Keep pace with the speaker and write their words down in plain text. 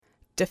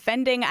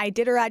Defending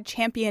Iditarod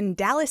champion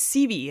Dallas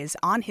Seavey is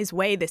on his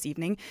way this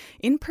evening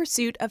in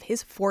pursuit of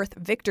his fourth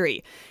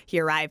victory. He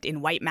arrived in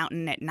White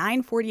Mountain at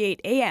 9:48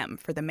 a.m.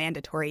 for the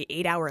mandatory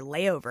 8-hour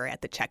layover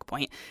at the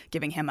checkpoint,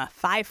 giving him a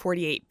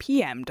 5:48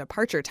 p.m.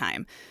 departure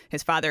time.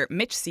 His father,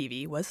 Mitch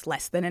Seavey, was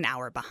less than an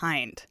hour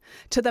behind.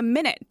 To the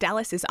minute,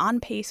 Dallas is on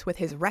pace with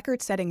his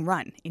record-setting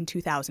run in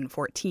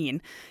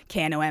 2014.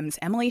 KNOM's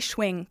Emily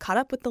Schwing caught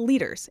up with the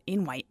leaders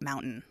in White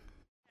Mountain.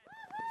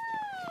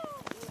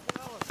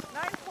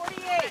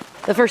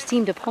 The first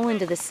team to pull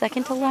into the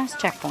second-to-last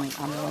checkpoint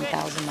on the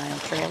 1,000-mile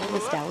trail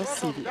was Dallas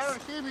Seavey. Dallas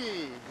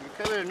Seavey, you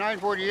come in at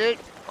 9:48.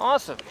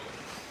 Awesome.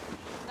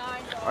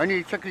 I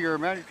need to check your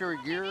mandatory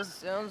gear.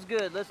 Sounds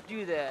good. Let's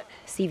do that.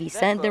 Seavey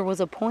said there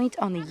was a point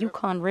on the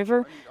Yukon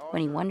River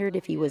when he wondered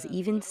if he was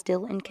even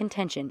still in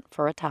contention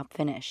for a top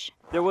finish.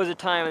 There was a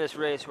time in this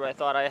race where I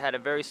thought I had a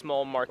very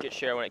small market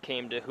share when it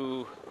came to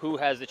who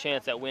has the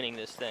chance at winning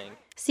this thing.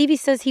 Seavey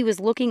says he was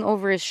looking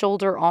over his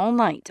shoulder all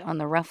night on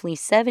the roughly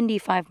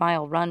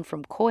 75-mile run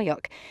from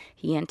Koyuk.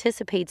 He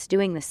anticipates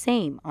doing the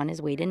same on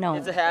his way to Nome.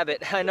 It's a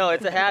habit. I know,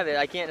 it's a habit.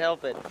 I can't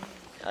help it.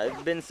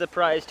 I've been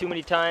surprised too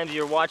many times.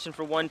 You're watching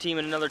for one team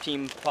and another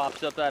team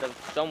pops up out of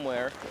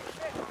somewhere.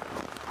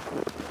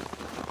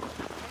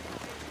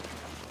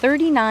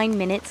 39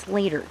 minutes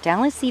later,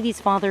 Dallas Seavey's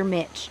father,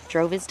 Mitch,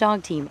 drove his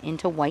dog team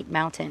into White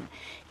Mountain.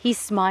 He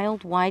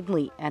smiled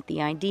widely at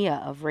the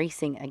idea of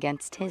racing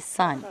against his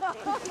son.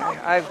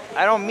 I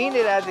don't mean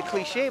it as a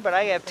cliche, but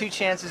I have two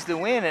chances to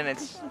win, and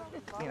it's,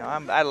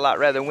 I'd a lot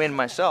rather win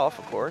myself,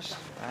 of course.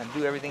 I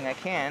do everything I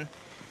can.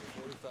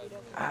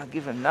 I'll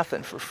give him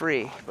nothing for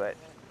free, but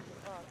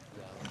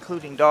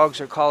including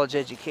dogs or college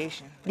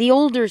education. The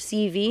older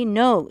Seavey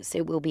knows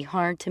it will be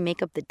hard to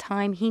make up the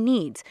time he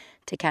needs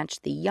to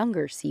catch the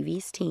younger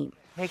Seavey's team.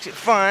 Makes it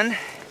fun.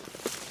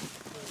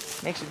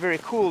 Makes it very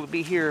cool to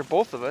be here,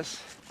 both of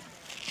us.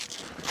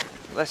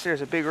 Unless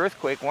there's a big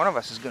earthquake, one of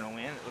us is going to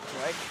win, it looks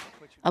like.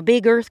 A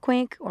big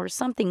earthquake or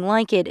something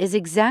like it is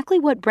exactly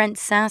what Brent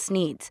Sass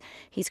needs.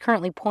 He's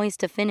currently poised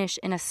to finish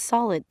in a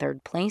solid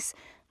third place,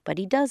 but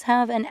he does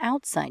have an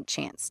outside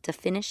chance to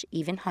finish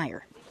even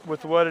higher.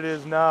 With what it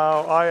is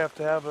now, I have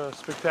to have a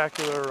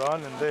spectacular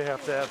run and they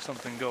have to have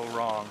something go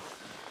wrong,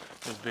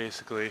 is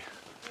basically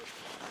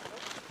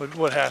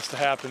what has to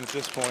happen at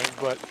this point,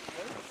 but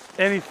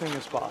anything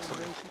is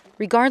possible.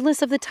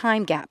 Regardless of the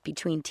time gap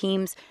between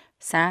teams,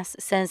 Sass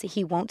says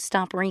he won't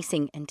stop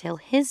racing until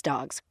his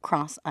dogs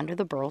cross under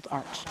the burled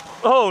arch.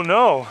 Oh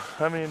no,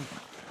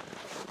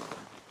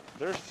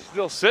 they're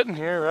still sitting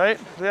here, right?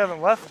 They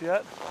haven't left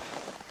yet.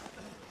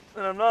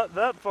 And I'm not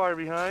that far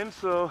behind,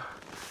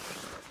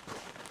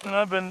 and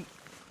I've been,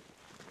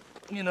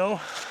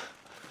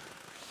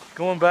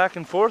 going back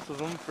and forth with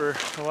them for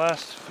the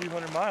last few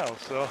hundred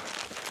miles, so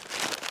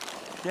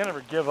can't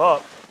ever give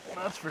up,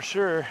 that's for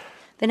sure.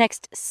 The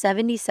next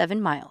 77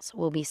 miles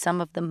will be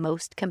some of the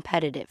most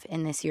competitive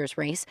in this year's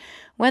race.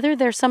 Whether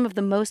they're some of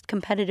the most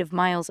competitive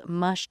miles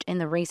mushed in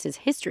the race's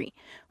history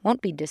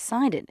won't be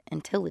decided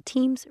until the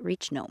teams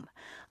reach Nome.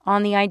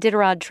 On the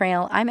Iditarod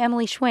Trail, I'm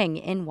Emily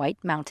Schwing in White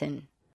Mountain.